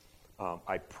 God.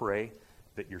 I pray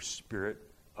that your Spirit,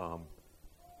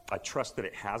 I trust that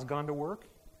it has gone to work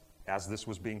as this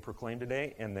was being proclaimed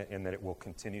today, and that it will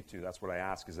continue to. That's what I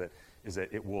ask, is that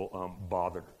it will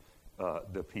bother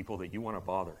the people that you want to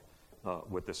bother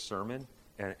with this sermon,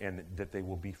 and that they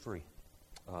will be free,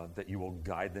 that you will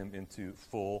guide them into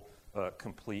full,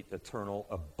 complete, eternal,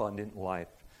 abundant life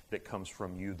that comes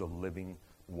from you, the living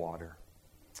water.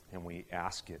 And we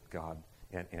ask it, God,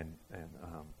 and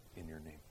in your name.